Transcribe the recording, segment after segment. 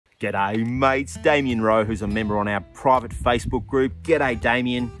G'day mates, Damien Rowe, who's a member on our private Facebook group. G'day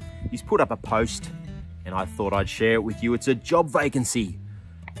Damien. He's put up a post and I thought I'd share it with you. It's a job vacancy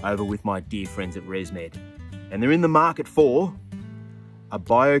over with my dear friends at ResMed. And they're in the market for a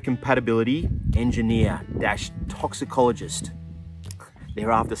biocompatibility engineer-toxicologist.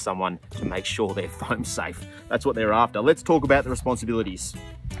 They're after someone to make sure their phone's safe. That's what they're after. Let's talk about the responsibilities.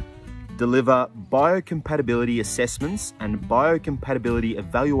 Deliver biocompatibility assessments and biocompatibility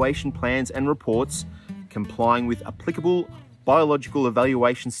evaluation plans and reports, complying with applicable biological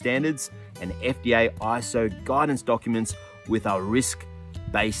evaluation standards and FDA ISO guidance documents with a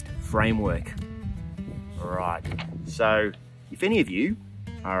risk-based framework. All right, so if any of you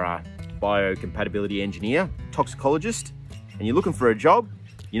are a biocompatibility engineer, toxicologist, and you're looking for a job,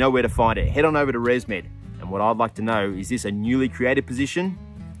 you know where to find it. Head on over to ResMed. And what I'd like to know, is this a newly created position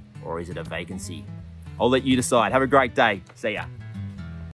or is it a vacancy? I'll let you decide. Have a great day. See ya.